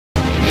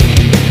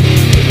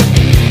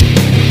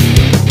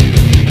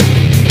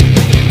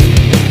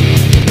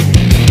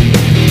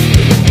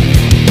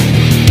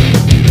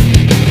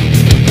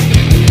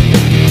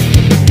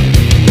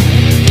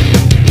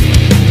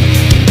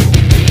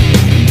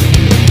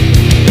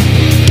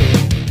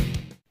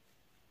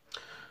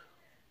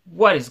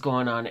What is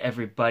going on,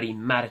 everybody?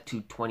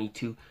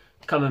 Matitude22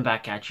 coming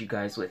back at you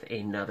guys with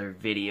another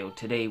video.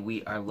 Today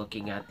we are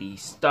looking at the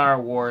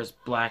Star Wars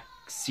Black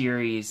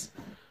Series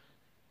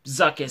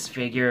Zuckus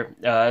figure.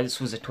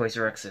 This was a Toys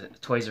R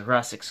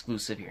Us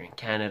exclusive here in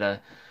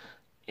Canada.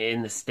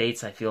 In the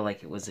States, I feel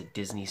like it was a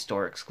Disney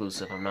Store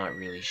exclusive. I'm not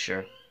really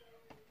sure.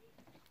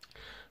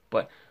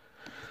 But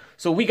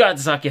so we got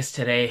Zuckus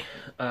today.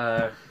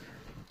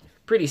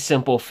 Pretty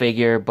simple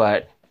figure,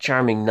 but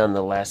charming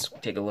nonetheless.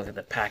 Take a look at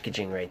the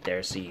packaging right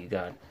there. So you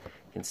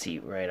can see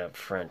right up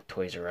front,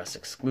 Toys R Us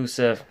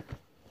exclusive.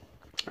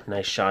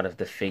 Nice shot of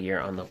the figure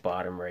on the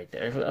bottom right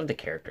there, of the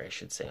character I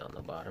should say on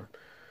the bottom.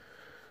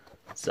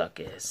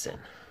 Zuckus and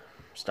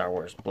Star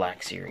Wars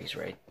Black Series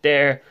right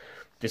there.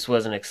 This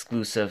was an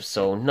exclusive,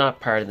 so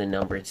not part of the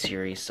numbered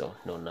series, so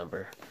no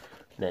number.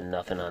 And then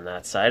nothing on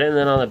that side. And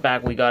then on the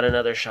back we got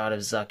another shot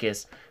of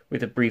Zuckus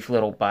with a brief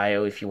little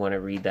bio if you want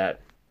to read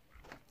that.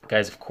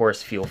 Guys, of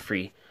course, feel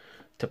free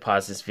to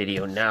pause this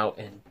video now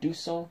and do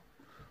so.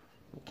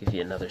 I'll give you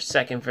another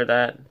second for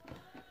that.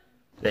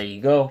 There you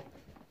go.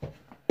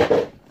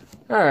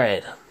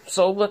 Alright,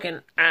 so looking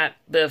at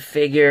the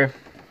figure,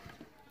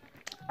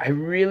 I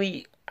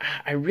really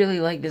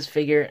like this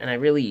figure, and I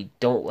really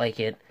don't like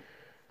it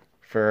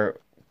for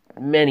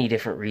many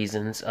different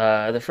reasons.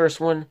 The first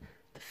one,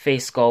 the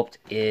face sculpt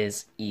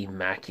is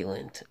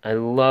immaculate. I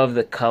love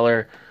the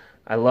color.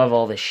 I love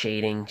all the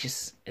shading.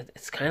 Just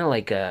it's kind of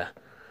like a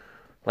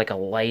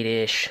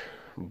lightish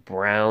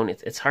brown.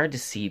 It's hard to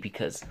see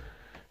because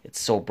it's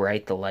so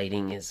bright. The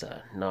lighting is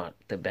not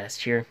the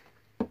best here.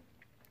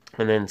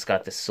 And then it's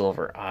got the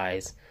silver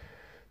eyes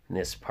in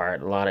this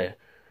part. A lot of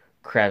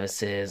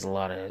crevices, a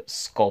lot of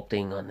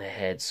sculpting on the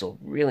head. So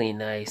really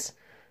nice.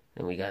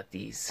 And we got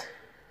these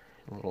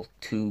little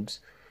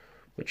tubes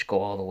which go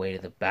all the way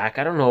to the back.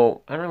 I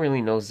don't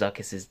really know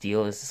Zuckus's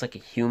deal. Is this like a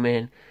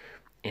human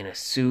in a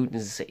suit?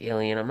 Is this an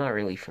alien? I'm not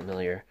really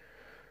familiar.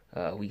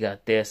 We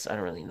got this. I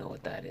don't really know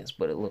what that is,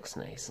 but it looks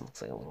nice. It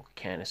looks like a little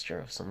canister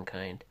of some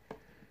kind.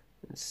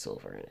 It's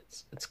silver, and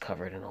it's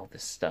covered in all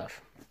this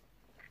stuff.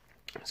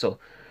 So,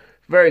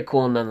 very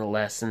cool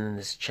nonetheless. And then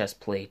this chest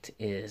plate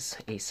is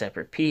a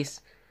separate piece.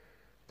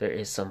 There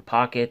is some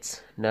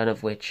pockets, none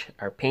of which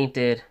are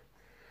painted.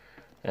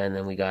 And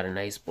then we got a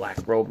nice black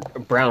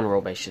robe, brown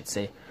robe, I should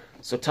say.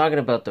 So talking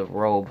about the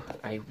robe,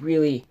 I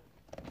really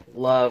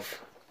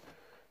love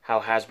how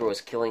Hasbro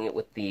is killing it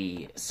with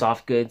the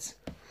soft goods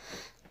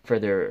for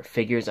their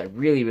figures. I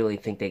really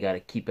think they got to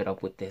keep it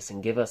up with this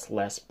and give us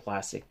less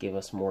plastic, give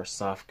us more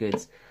soft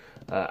goods.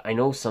 I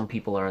know some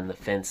people are on the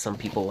fence, some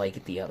people like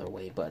it the other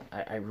way, but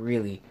I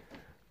really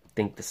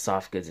think the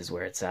soft goods is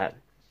where it's at.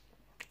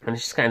 And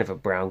it's just kind of a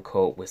brown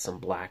coat with some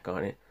black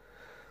on it.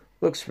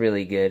 Looks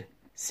really good.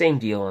 Same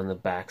deal on the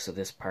back, so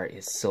this part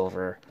is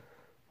silver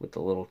with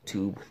the little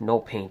tube. No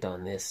paint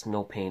on this,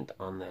 no paint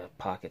on the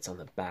pockets on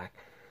the back,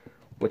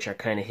 which are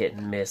kind of hit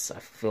and miss. I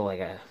feel like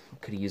I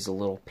could use a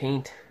little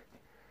paint.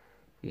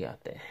 We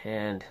got the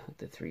hand with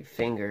the 3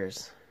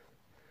 fingers,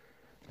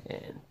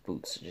 and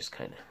boots are just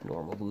kind of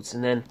normal boots.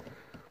 And then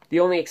the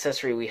only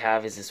accessory we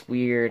have is this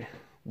weird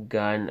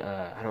gun.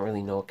 I don't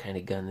really know what kind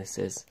of gun this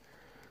is.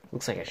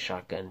 Looks like a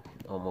shotgun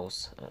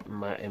almost.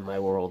 In my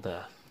world,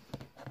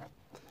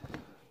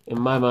 in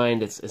my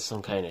mind, it's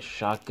some kind of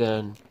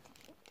shotgun,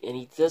 and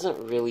he doesn't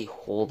really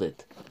hold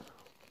it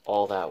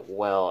all that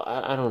well.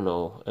 I don't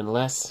know,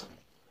 unless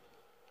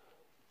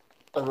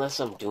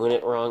I'm doing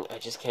it wrong. I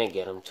just can't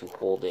get him to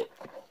hold it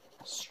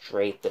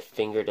straight. The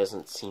finger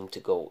doesn't seem to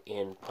go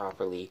in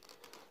properly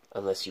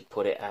unless you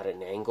put it at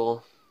an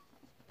angle,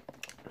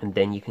 and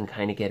then you can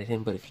kind of get it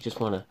in. But if you just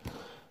want to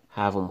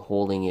have him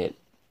holding it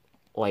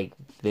like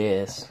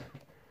this,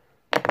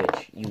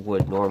 which you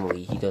would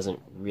normally, he doesn't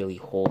really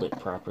hold it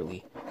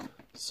properly.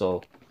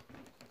 So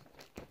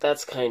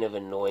that's kind of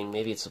annoying.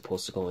 Maybe it's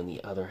supposed to go in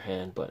the other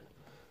hand, but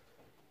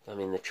I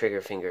mean the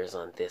trigger finger is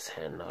on this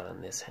hand, not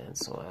on this hand,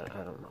 so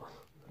I don't know.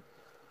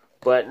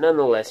 But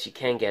nonetheless, you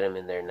can get them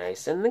in there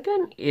nice, and the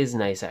gun is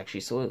nice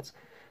actually. So it's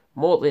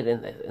molded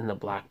in the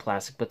black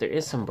plastic, but there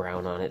is some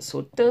brown on it, so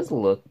it does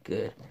look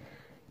good.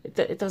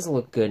 It does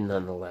look good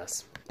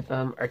nonetheless.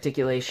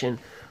 Articulation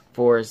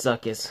for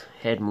Zuckus: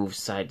 head moves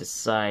side to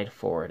side,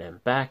 forward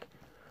and back.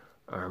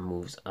 Arm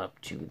moves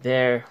up to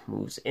there,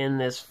 moves in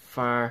this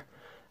far,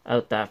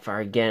 out that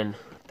far again.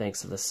 Thanks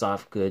to the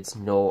soft goods,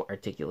 no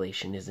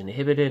articulation is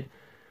inhibited.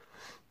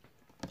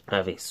 I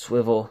have a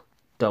swivel,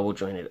 double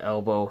jointed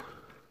elbow.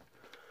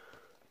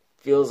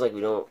 Feels like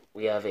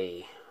we have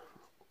a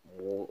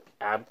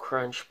ab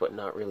crunch, but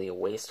not really a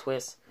waist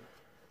twist.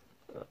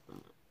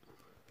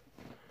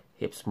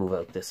 Hips move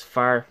out this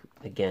far.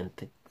 Again,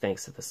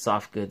 thanks to the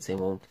soft goods, they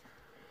won't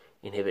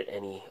inhibit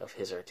any of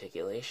his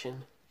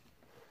articulation.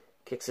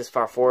 Kicks this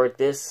far forward.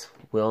 This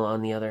will,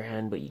 on the other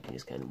hand, but you can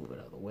just kind of move it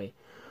out of the way.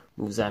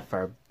 Moves that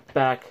far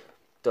back.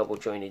 Double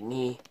jointed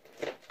knee.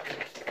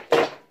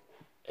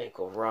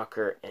 Ankle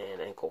rocker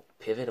and ankle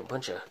pivot. A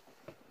bunch of,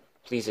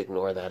 please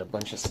ignore that, a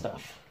bunch of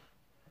stuff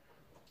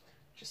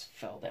just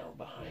fell down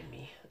behind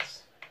me.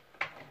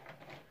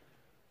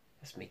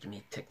 It's making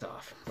me ticked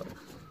off. But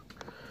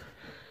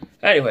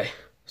Anyway,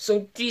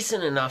 so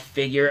decent enough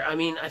figure. I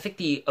mean, I think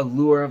the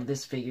allure of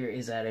this figure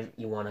is that if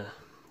you want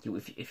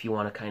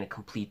to kind of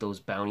complete those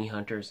bounty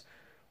hunters,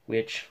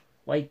 which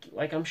like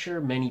I'm sure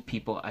many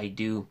people I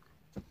do,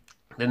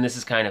 then this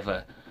is kind of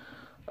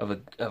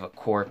a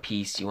core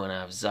piece. You want to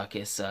have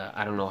Zuckus.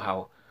 I don't know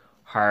how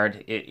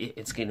hard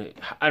it's gonna.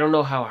 I don't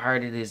know how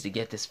hard it is to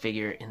get this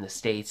figure in the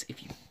States.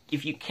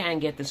 If you can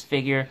get this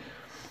figure,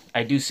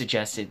 I do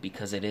suggest it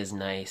because it is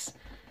nice.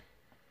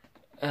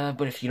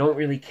 But if you don't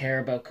really care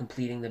about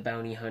completing the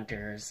bounty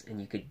hunters and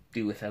you could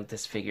do without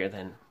this figure,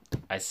 then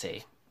I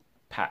say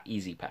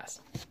easy pass.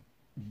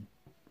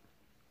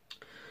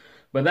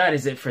 But that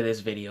is it for this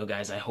video,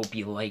 guys. I hope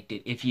you liked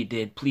it. If you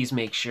did, please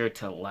make sure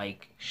to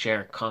like,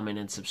 share, comment,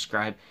 and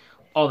subscribe.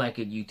 All that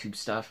good YouTube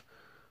stuff.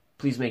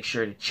 Please make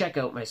sure to check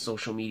out my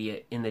social media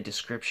in the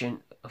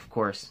description. Of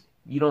course,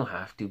 you don't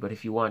have to, but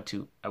if you want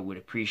to, I would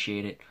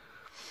appreciate it.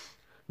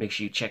 Make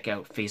sure you check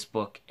out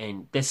Facebook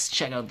and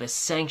check out the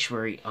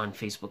Sanctuary on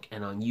Facebook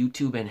and on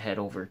YouTube, and head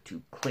over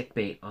to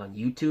Clickbait on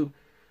YouTube.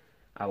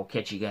 I will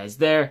catch you guys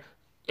there.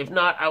 If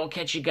not, I will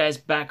catch you guys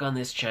back on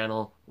this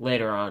channel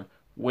later on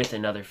with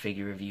another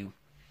figure review.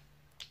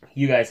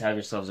 You guys have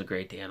yourselves a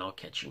great day, and I'll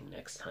catch you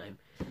next time.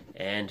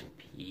 And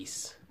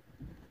peace.